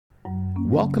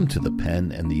Welcome to The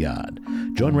Pen and the Odd.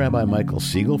 Join Rabbi Michael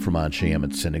Siegel from Anshe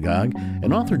Emet Synagogue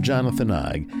and author Jonathan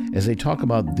Eig as they talk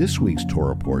about this week's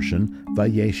Torah portion,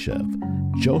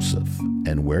 Vayeshev, Joseph,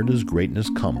 and where does greatness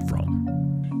come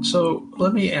from? So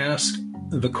let me ask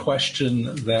the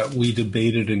question that we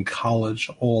debated in college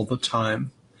all the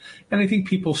time, and I think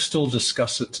people still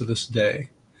discuss it to this day.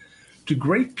 Do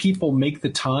great people make the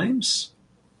times,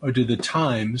 or do the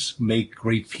times make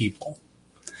great people?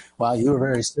 Wow, you were a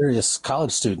very serious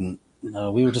college student.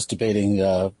 We were just debating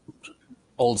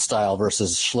old style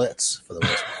versus Schlitz for the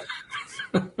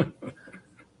most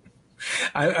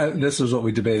part. This is what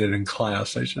we debated in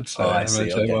class, I should say. Oh, I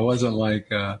see. Okay. It wasn't like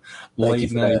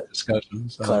late night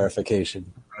discussions.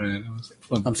 Clarification. Right.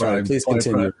 I'm sorry, please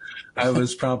continue. I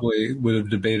would have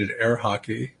debated air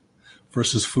hockey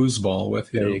versus foosball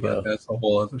with you, but that's a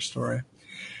whole other story.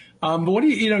 But what do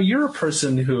you're a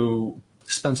person who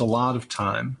spends a lot of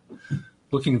time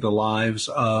looking at the lives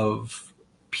of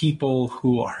people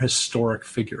who are historic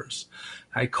figures.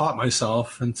 I caught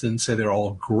myself and didn't say they're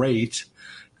all great,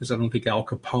 because I don't think Al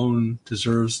Capone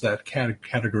deserves that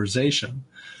categorization.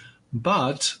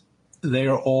 But they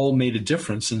are all made a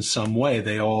difference in some way.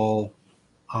 They all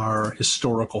are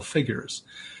historical figures.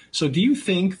 So do you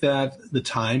think that the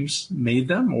times made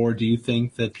them, or do you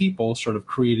think that people sort of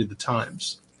created the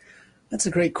times? That's a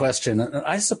great question.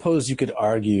 I suppose you could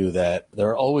argue that there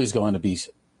are always going to be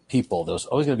people. There's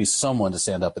always going to be someone to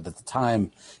stand up, and that the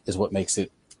time is what makes it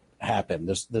happen.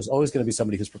 There's always going to be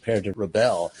somebody who's prepared to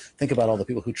rebel. Think about all the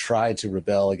people who tried to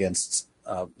rebel against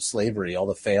slavery, all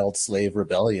the failed slave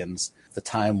rebellions. The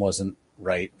time wasn't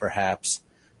right, perhaps.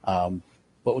 But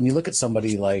when you look at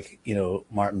somebody like,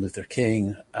 Martin Luther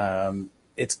King,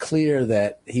 it's clear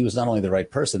that he was not only the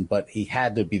right person, but he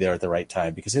had to be there at the right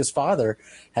time, because his father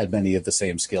had many of the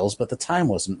same skills, but the time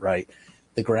wasn't right.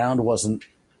 The ground wasn't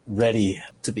ready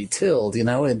to be tilled,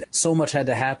 and so much had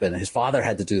to happen. His father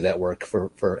had to do that work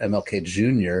for MLK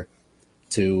Jr.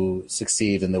 to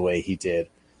succeed in the way he did.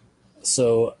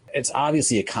 So it's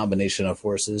obviously a combination of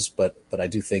forces, but I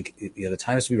do think the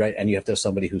time has to be right, and you have to have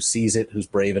somebody who sees it, who's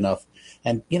brave enough.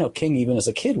 And, King, even as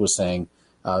a kid, was saying,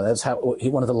 that's how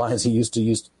one of the lines he used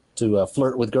to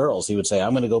flirt with girls. He would say,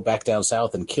 "I'm going to go back down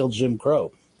south and kill Jim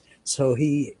Crow." So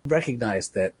he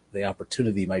recognized that the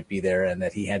opportunity might be there and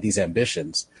that he had these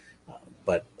ambitions,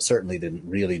 but certainly didn't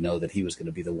really know that he was going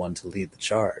to be the one to lead the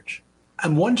charge.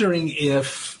 I'm wondering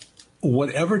if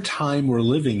whatever time we're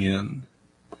living in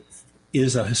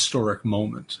is a historic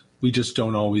moment. We just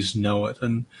don't always know it.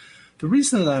 And the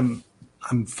reason that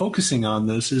I'm focusing on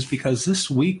this is because this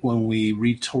week when we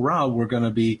read Torah, we're going to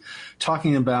be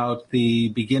talking about the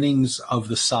beginnings of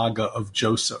the saga of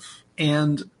Joseph.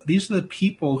 And these are the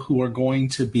people who are going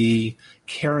to be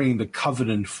carrying the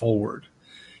covenant forward.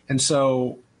 And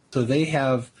so they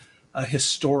have a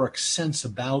historic sense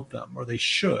about them, or they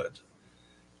should.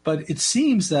 But it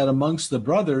seems that amongst the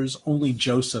brothers, only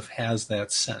Joseph has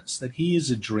that sense, that he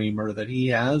is a dreamer, that he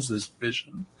has this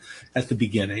vision at the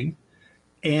beginning.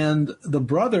 And the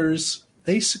brothers,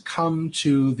 they succumb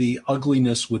to the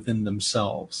ugliness within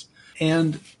themselves.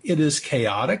 And it is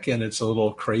chaotic and it's a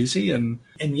little crazy. And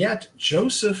yet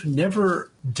Joseph never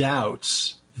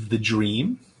doubts the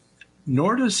dream,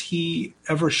 nor does he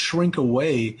ever shrink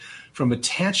away from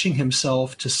attaching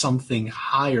himself to something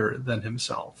higher than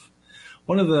himself.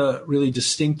 One of the really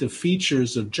distinctive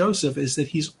features of Joseph is that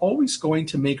he's always going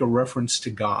to make a reference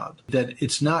to God, that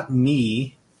it's not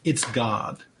me, it's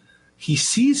God. He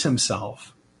sees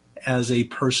himself as a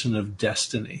person of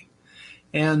destiny.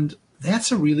 And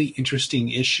that's a really interesting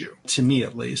issue, to me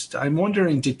at least. I'm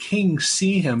wondering, did King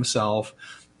see himself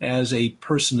as a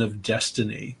person of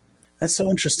destiny? That's so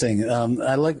interesting.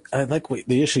 I like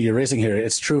the issue you're raising here.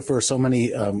 It's true for so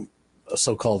many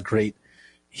so-called great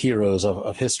heroes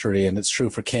of history, and it's true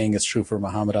for King, it's true for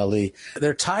Muhammad Ali.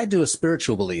 They're tied to a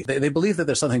spiritual belief. They believe that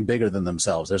there's something bigger than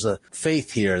themselves. There's a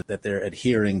faith here that they're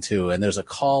adhering to, and there's a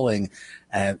calling,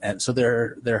 and so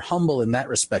they're humble in that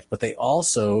respect, but they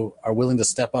also are willing to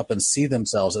step up and see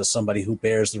themselves as somebody who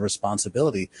bears the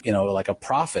responsibility, like a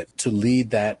prophet, to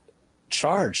lead that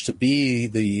charge, to be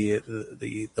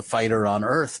the fighter on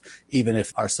earth, even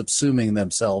if are subsuming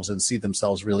themselves and see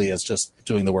themselves really as just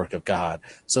doing the work of God.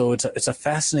 So it's a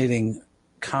fascinating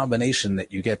combination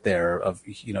that you get there of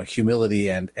humility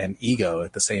and ego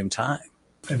at the same time.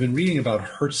 I've been reading about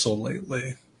Herzl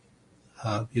lately.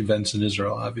 The events in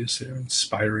Israel obviously are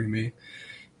inspiring me.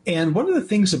 And one of the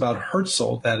things about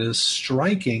Herzl that is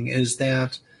striking is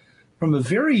that from a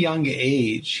very young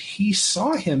age, he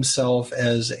saw himself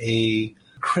as a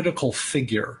critical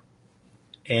figure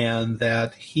and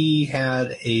that he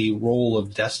had a role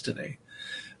of destiny.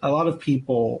 A lot of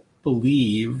people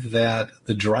believe that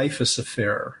the Dreyfus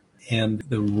affair and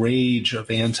the rage of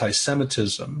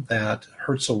anti-Semitism that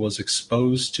Herzl was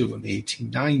exposed to in the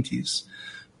 1890s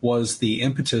was the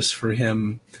impetus for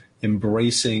him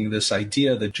embracing this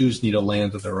idea that Jews need a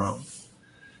land of their own.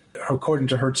 According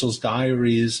to Herzl's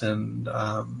diaries and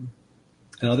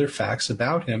other facts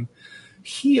about him,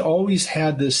 he always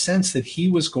had this sense that he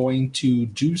was going to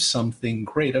do something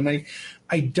great. And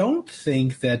I don't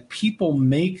think that people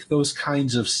make those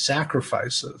kinds of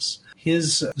sacrifices.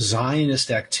 His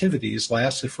Zionist activities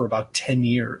lasted for about 10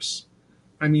 years.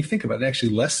 I mean, think about it,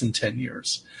 actually less than 10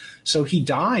 years. So he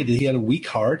died. He had a weak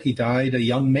heart. He died a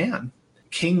young man.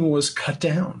 King was cut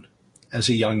down as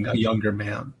a younger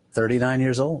man. 39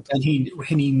 years old. And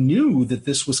he knew that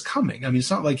this was coming. I mean,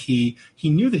 it's not like he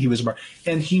knew that he was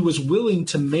and he was willing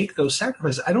to make those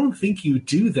sacrifices. I don't think you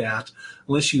do that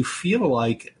unless you feel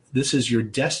like this is your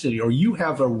destiny or you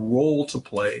have a role to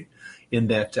play in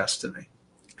that destiny.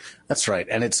 That's right.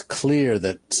 And it's clear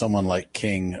that someone like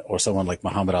King or someone like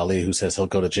Muhammad Ali, who says he'll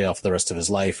go to jail for the rest of his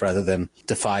life rather than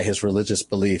defy his religious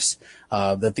beliefs,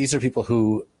 that these are people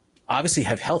who obviously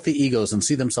have healthy egos and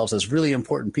see themselves as really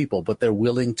important people, but they're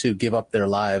willing to give up their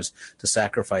lives to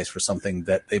sacrifice for something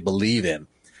that they believe in.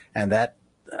 And that,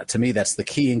 to me, that's the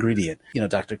key ingredient. You know,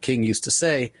 Dr. King used to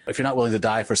say, if you're not willing to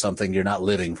die for something, you're not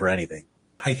living for anything.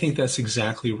 I think that's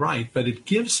exactly right. But it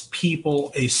gives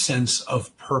people a sense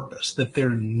of purpose, that they're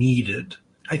needed.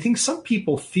 I think some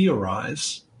people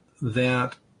theorize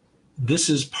that this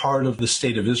is part of the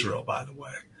state of Israel, by the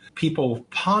way. People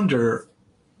ponder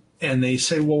and they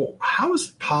say, well, how is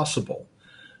it possible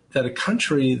that a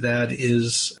country that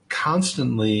is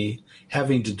constantly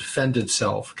having to defend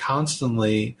itself,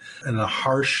 constantly in a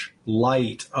harsh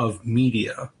light of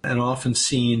media and often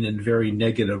seen in very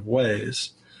negative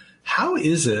ways, how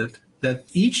is it that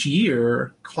each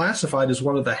year classified as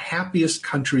one of the happiest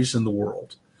countries in the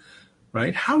world,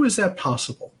 right? How is that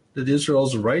possible that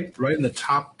Israel's right in the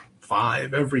top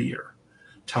 5 every year?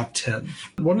 Top 10.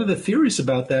 One of the theories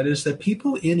about that is that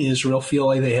people in Israel feel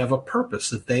like they have a purpose,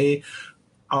 that they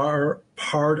are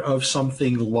part of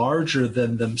something larger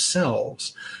than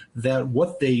themselves, that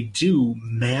what they do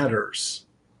matters.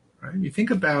 Right? You think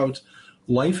about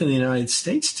life in the United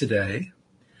States today,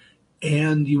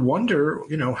 and you wonder,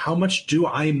 how much do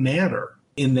I matter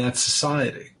in that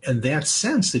society? And that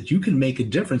sense that you can make a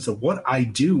difference, that what I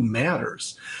do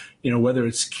matters. Whether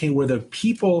the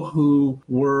people who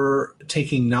were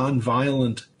taking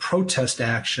nonviolent protest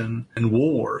action in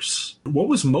wars, what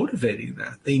was motivating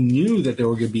that? They knew that there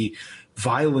were going to be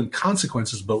violent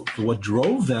consequences, but what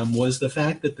drove them was the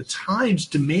fact that the times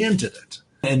demanded it.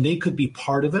 And they could be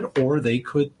part of it or they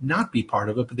could not be part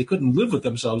of it, but they couldn't live with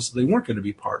themselves, so they weren't going to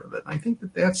be part of it. I think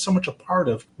that that's so much a part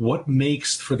of what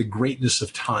makes for the greatness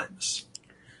of times.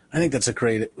 I think that's a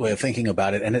great way of thinking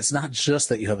about it. And it's not just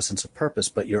that you have a sense of purpose,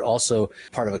 but you're also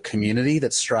part of a community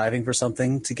that's striving for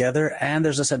something together. And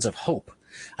there's a sense of hope.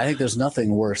 I think there's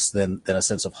nothing worse than a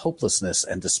sense of hopelessness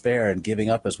and despair and giving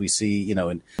up, as we see,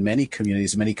 in many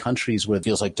communities, many countries where it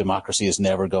feels like democracy is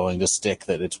never going to stick,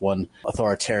 that it's one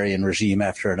authoritarian regime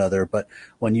after another. But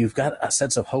when you've got a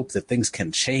sense of hope that things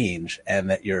can change and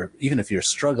that even if you're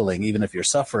struggling, even if you're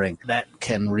suffering, that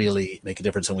can really make a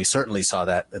difference. And we certainly saw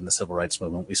that in the civil rights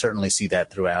movement. We certainly see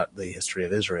that throughout the history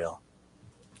of Israel.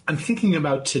 I'm thinking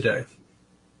about today,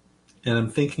 and I'm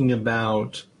thinking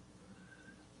about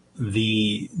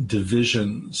the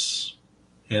divisions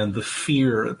and the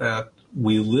fear that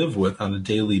we live with on a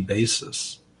daily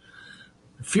basis.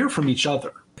 Fear from each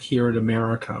other here in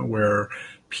America, where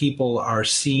people are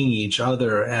seeing each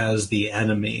other as the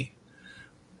enemy.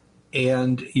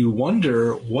 And you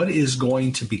wonder what is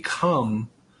going to become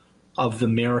of the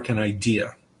American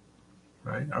idea,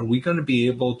 right? Are we going to be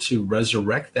able to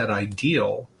resurrect that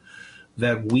ideal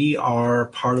that we are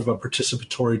part of a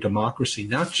participatory democracy,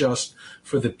 not just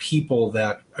for the people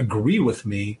that agree with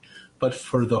me, but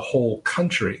for the whole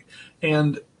country?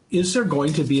 And is there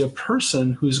going to be a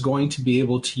person who's going to be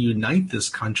able to unite this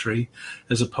country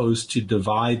as opposed to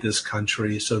divide this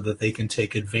country so that they can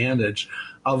take advantage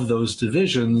of those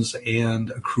divisions and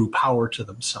accrue power to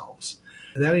themselves?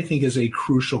 That, I think, is a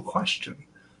crucial question,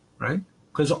 right?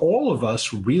 Because all of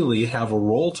us really have a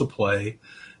role to play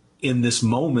in this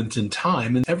moment in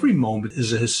time. And every moment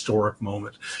is a historic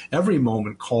moment. Every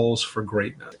moment calls for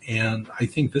greatness. And I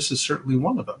think this is certainly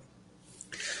one of them.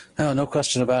 No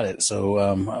question about it. So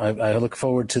I look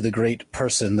forward to the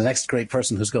next great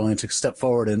person who's going to step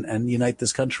forward and unite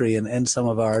this country and end some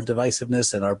of our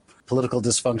divisiveness and our political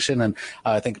dysfunction. And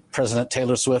I think President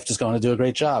Taylor Swift is going to do a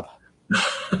great job.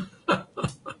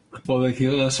 Well,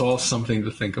 that's all something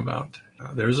to think about.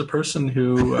 There's a person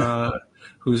who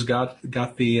who's got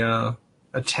the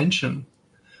attention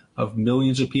of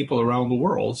millions of people around the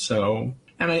world. So,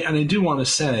 and I do want to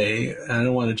say, and I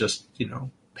don't want to just,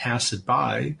 pass it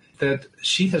by, that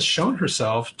she has shown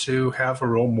herself to have a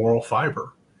real moral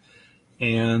fiber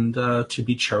and to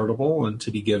be charitable and to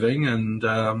be giving. And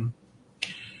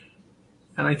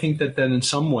I think that then in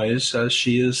some ways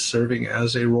she is serving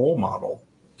as a role model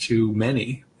to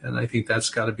many. And I think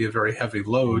that's got to be a very heavy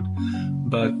load,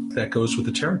 but that goes with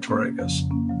the territory, I guess.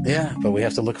 Yeah, but we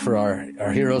have to look for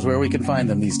our heroes where we can find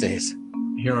them these days.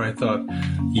 Here I thought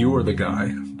you were the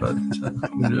guy, but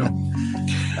who knew?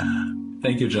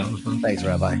 Thank you, Jonathan. Thanks,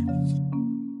 Rabbi.